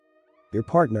Your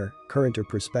partner, current or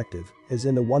prospective, is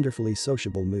in a wonderfully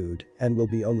sociable mood and will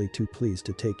be only too pleased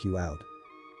to take you out.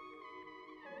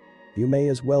 You may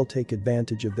as well take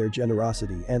advantage of their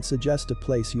generosity and suggest a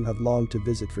place you have longed to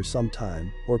visit for some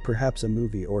time, or perhaps a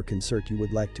movie or concert you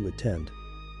would like to attend.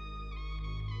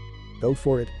 Go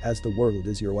for it, as the world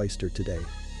is your oyster today.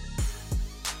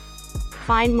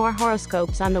 Find more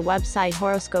horoscopes on the website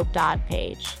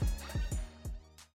horoscope.page.